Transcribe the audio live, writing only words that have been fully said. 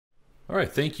All right,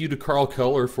 thank you to Carl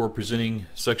Keller for presenting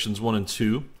sections 1 and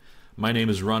 2. My name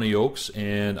is Ronnie Oakes,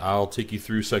 and I'll take you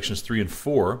through sections 3 and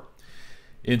 4.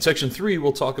 In section 3,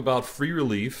 we'll talk about free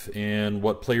relief and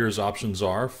what players' options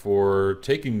are for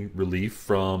taking relief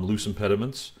from loose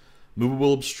impediments,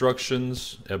 movable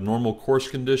obstructions, abnormal course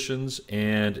conditions,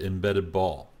 and embedded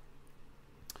ball.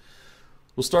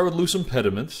 We'll start with loose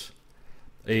impediments.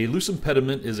 A loose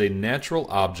impediment is a natural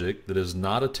object that is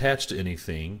not attached to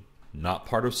anything, not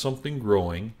part of something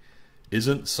growing,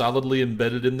 isn't solidly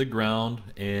embedded in the ground,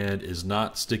 and is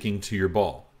not sticking to your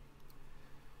ball.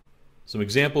 Some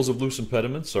examples of loose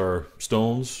impediments are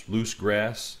stones, loose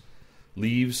grass,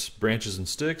 leaves, branches and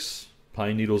sticks,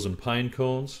 pine needles and pine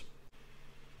cones.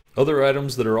 Other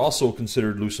items that are also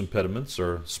considered loose impediments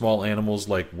are small animals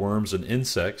like worms and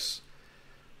insects,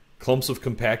 clumps of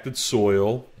compacted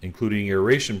soil, including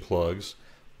aeration plugs,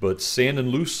 but sand and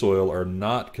loose soil are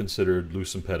not considered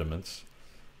loose impediments.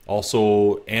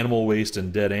 Also, animal waste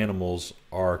and dead animals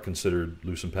are considered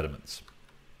loose impediments.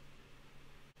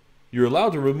 You're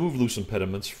allowed to remove loose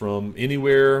impediments from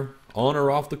anywhere on or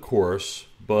off the course,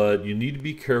 but you need to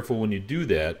be careful when you do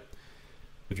that.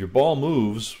 If your ball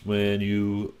moves when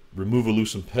you remove a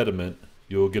loose impediment,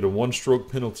 you'll get a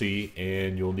one-stroke penalty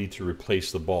and you'll need to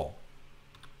replace the ball.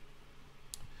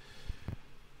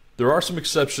 There are some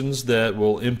exceptions that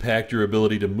will impact your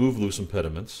ability to move loose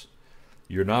impediments.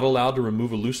 You're not allowed to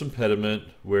remove a loose impediment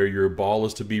where your ball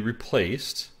is to be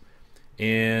replaced,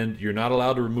 and you're not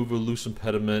allowed to remove a loose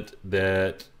impediment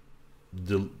that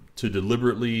to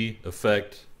deliberately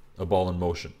affect a ball in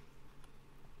motion.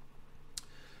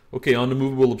 Okay, on to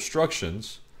movable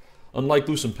obstructions. Unlike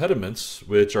loose impediments,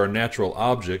 which are natural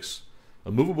objects,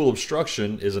 a movable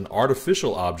obstruction is an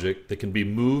artificial object that can be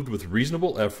moved with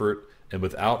reasonable effort and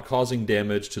without causing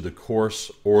damage to the course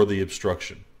or the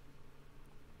obstruction.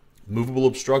 Movable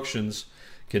obstructions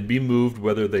can be moved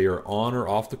whether they are on or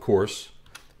off the course,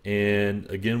 and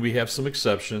again we have some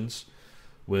exceptions.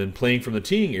 When playing from the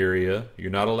teeing area, you're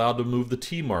not allowed to move the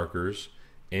tee markers,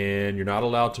 and you're not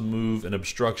allowed to move an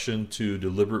obstruction to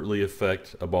deliberately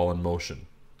affect a ball in motion.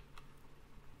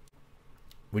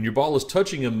 When your ball is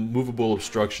touching a movable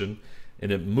obstruction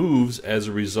and it moves as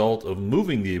a result of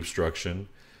moving the obstruction,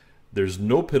 there's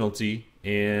no penalty,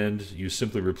 and you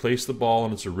simply replace the ball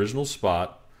in its original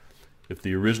spot. If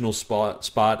the original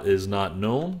spot is not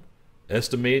known,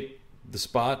 estimate the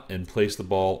spot and place the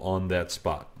ball on that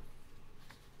spot.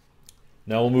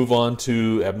 Now we'll move on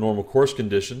to abnormal course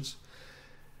conditions.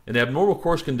 An abnormal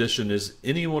course condition is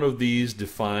any one of these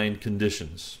defined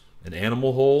conditions: an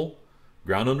animal hole,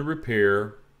 ground under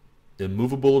repair,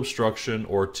 immovable obstruction,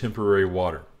 or temporary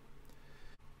water.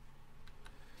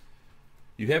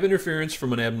 You have interference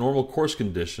from an abnormal course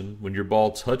condition when your ball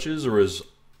touches or is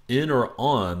in or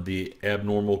on the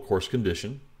abnormal course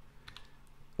condition,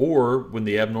 or when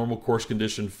the abnormal course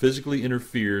condition physically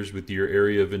interferes with your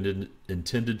area of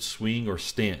intended swing or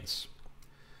stance.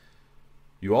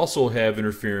 You also have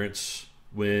interference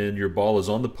when your ball is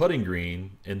on the putting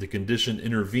green and the condition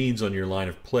intervenes on your line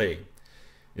of play.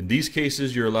 In these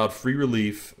cases, you're allowed free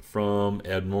relief from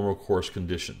abnormal course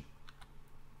condition.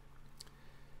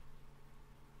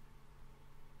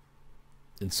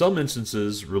 In some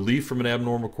instances, relief from an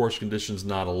abnormal course condition is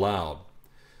not allowed.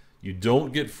 You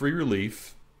don't get free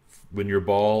relief when your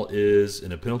ball is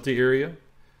in a penalty area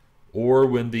or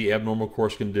when the abnormal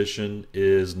course condition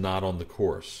is not on the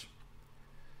course.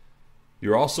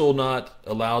 You're also not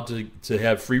allowed to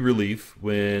have free relief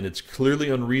when it's clearly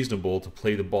unreasonable to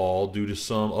play the ball due to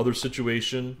some other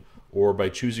situation or by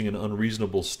choosing an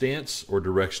unreasonable stance or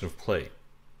direction of play.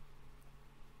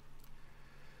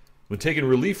 When taking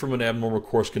relief from an abnormal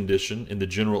course condition in the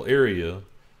general area,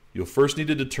 you'll first need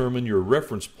to determine your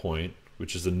reference point,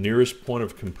 which is the nearest point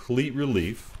of complete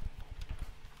relief.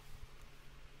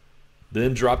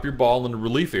 Then drop your ball in the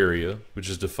relief area, which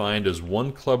is defined as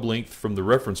one club length from the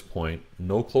reference point,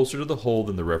 no closer to the hole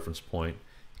than the reference point,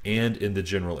 and in the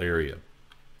general area.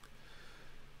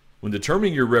 When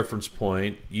determining your reference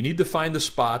point, you need to find the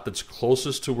spot that's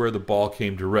closest to where the ball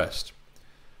came to rest.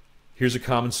 Here's a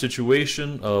common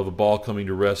situation of a ball coming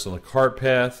to rest on the cart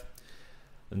path,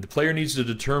 and the player needs to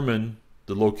determine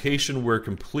the location where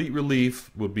complete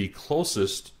relief would be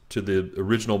closest to the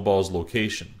original ball's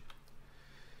location.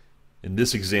 In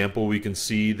this example, we can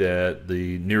see that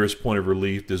the nearest point of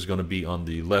relief is going to be on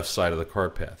the left side of the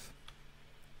cart path.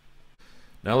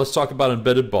 Now let's talk about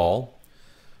embedded ball.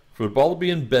 For the ball to be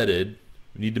embedded,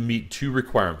 we need to meet two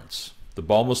requirements. The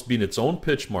ball must be in its own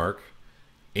pitch mark,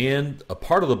 and a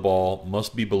part of the ball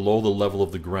must be below the level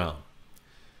of the ground.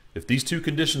 If these two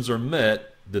conditions are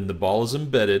met, then the ball is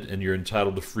embedded and you're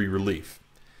entitled to free relief.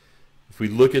 If we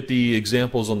look at the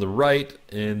examples on the right,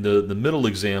 in the middle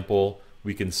example,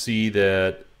 we can see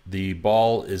that the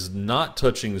ball is not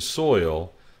touching the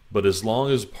soil, but as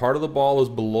long as part of the ball is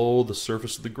below the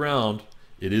surface of the ground,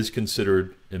 it is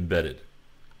considered embedded.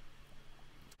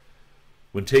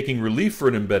 When taking relief for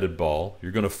an embedded ball,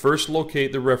 you're going to first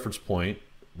locate the reference point,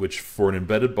 which for an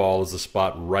embedded ball is the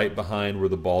spot right behind where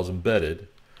the ball is embedded.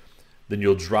 Then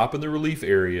you'll drop in the relief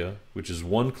area, which is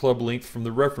 1 club length from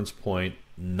the reference point,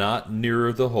 not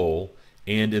nearer the hole,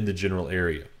 and in the general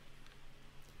area.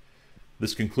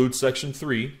 This concludes section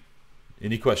 3.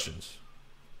 Any questions?